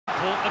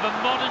example of a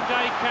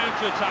modern-day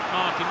counter-attack,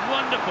 Martin.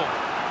 Wonderful.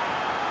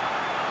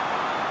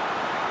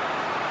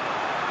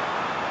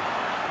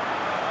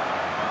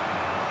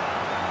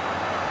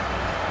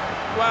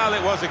 Well,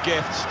 it was a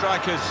gift.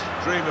 Strikers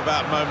dream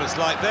about moments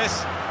like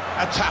this.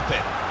 A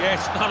tap-in.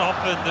 Yes, not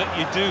often that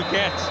you do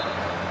get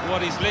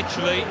what is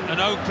literally an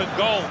open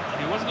goal.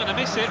 He wasn't going to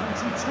miss it.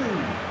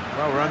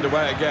 Well, we're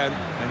underway again,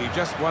 and you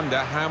just wonder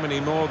how many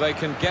more they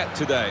can get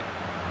today.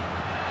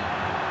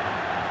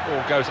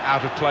 Ball goes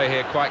out of play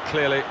here quite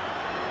clearly.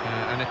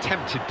 An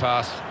attempted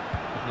pass,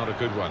 but not a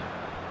good one.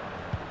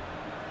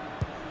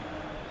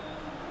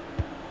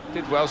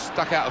 Did well,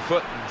 stuck out a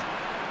foot and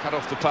cut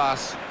off the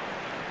pass.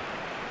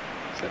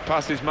 Set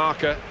past his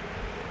marker.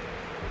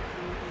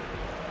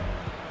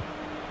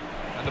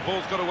 And the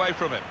ball's got away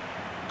from him.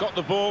 Got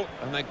the ball,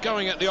 and they're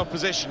going at the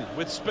opposition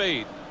with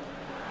speed.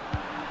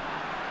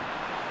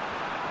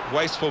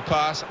 Wasteful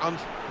pass,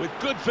 with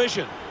good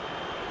vision.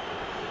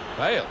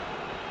 Bale.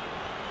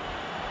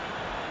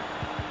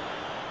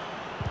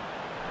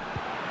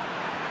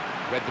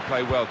 Read the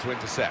play well to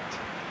intercept.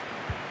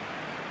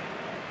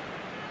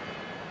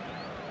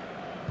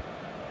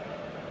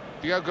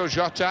 Diogo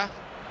Jota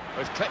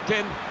was clipped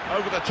in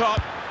over the top.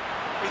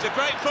 He's a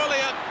great volley.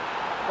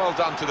 Well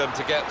done to them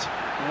to get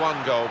one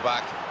goal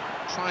back,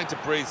 trying to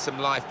breathe some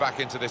life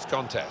back into this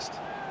contest.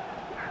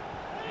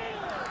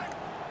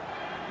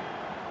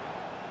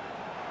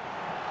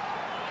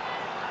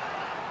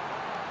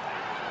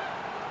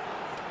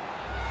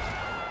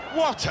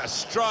 What a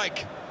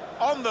strike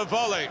on the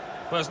volley.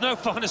 Well, there's no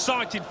finer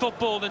sight in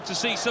football than to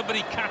see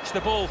somebody catch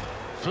the ball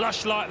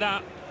flush like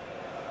that.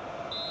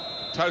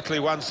 Totally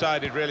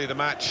one-sided, really, the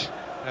match,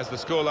 as the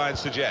scoreline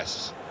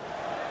suggests.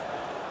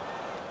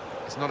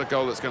 It's not a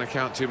goal that's going to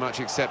count too much,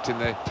 except in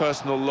the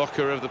personal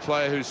locker of the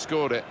player who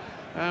scored it.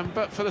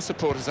 But for the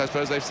supporters, I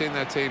suppose, they've seen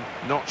their team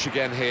notch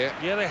again here.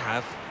 Yeah, they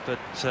have, but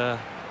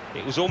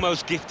it was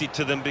almost gifted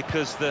to them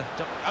because the...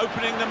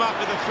 Opening them up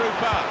with a through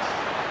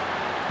pass.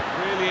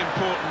 Really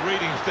important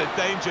reading of the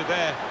danger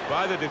there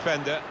by the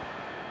defender.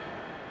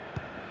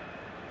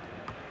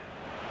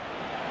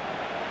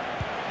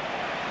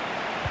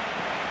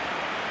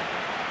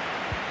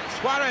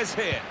 Suarez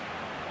here.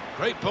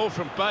 Great ball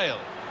from Bale.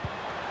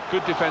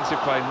 Good defensive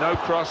play, no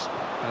cross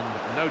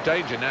and no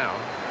danger now.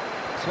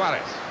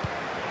 Suarez.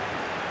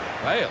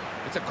 Bale.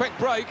 It's a quick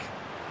break.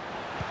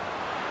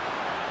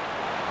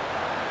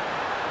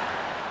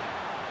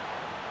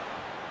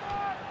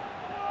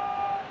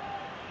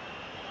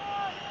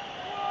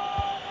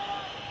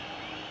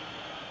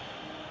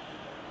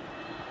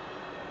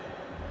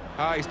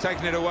 Ah, he's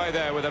taken it away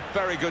there with a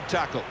very good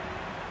tackle.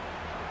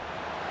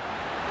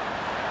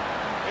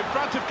 In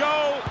front of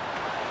goal.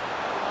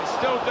 It's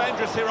still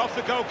dangerous here off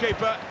the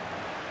goalkeeper.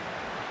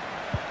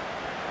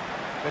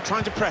 They're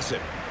trying to press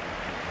him.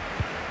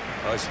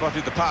 Oh, he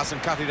spotted the pass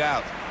and cut it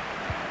out.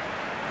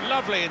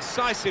 Lovely,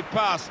 incisive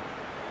pass.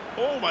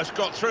 Almost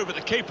got through, but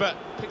the keeper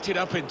picked it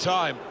up in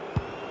time.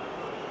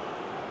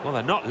 Well,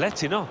 they're not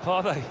letting up,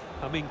 are they?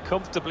 I mean,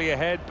 comfortably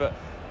ahead, but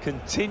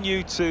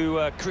continue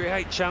to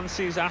create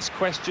chances, ask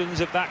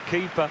questions of that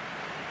keeper.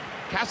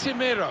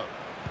 Casemiro.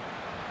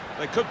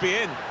 They could be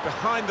in,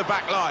 behind the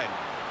back line.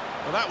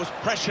 Well, that was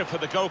pressure for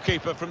the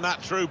goalkeeper from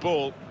that through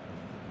ball.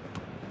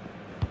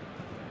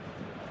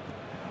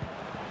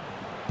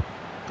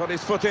 Got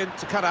his foot in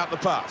to cut out the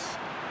pass.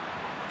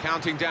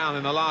 Counting down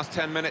in the last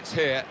 10 minutes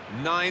here,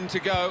 9 to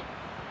go.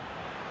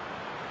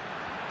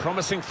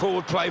 Promising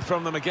forward play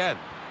from them again.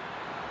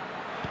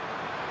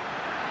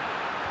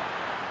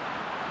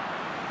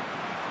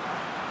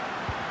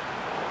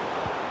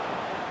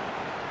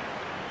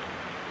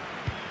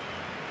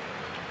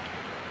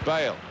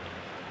 Bale.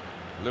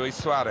 Luis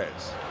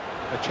Suarez.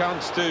 A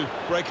chance to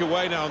break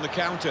away now on the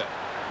counter.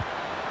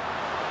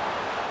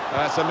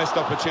 That's a missed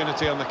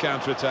opportunity on the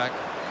counter-attack.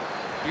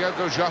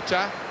 Diogo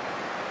Jota.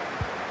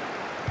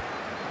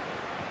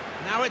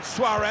 Now it's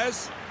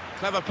Suarez.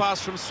 Clever pass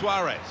from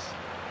Suarez.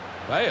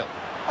 Bale.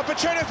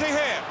 Opportunity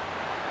here.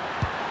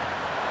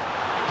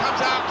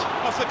 Comes out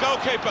off the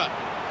goalkeeper.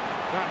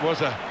 That was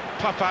a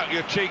puff out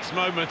your cheeks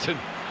moment, and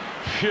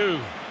phew,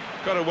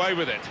 got away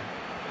with it.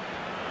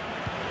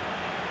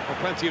 Well,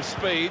 plenty of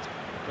speed,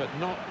 but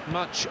not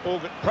much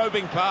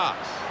probing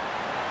pass.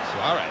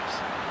 Suarez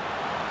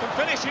can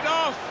finish it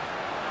off.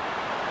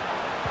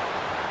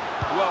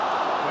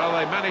 Well,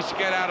 they managed to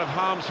get out of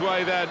harm's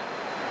way then,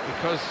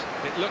 because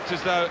it looked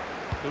as though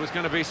there was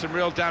going to be some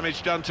real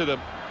damage done to them.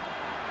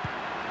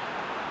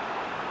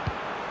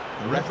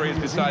 The referee has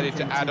decided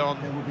to add on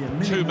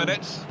 2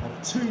 minutes.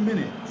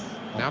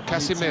 Now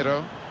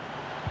Casemiro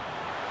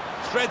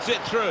threads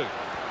it through.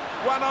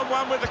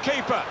 One-on-one with the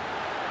keeper.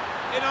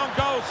 In on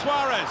goal,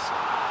 Suarez.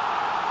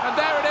 And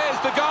there it is,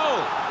 the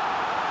goal.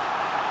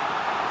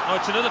 Oh,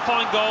 it's another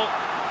fine goal,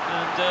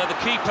 and the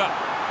keeper,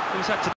 who's had to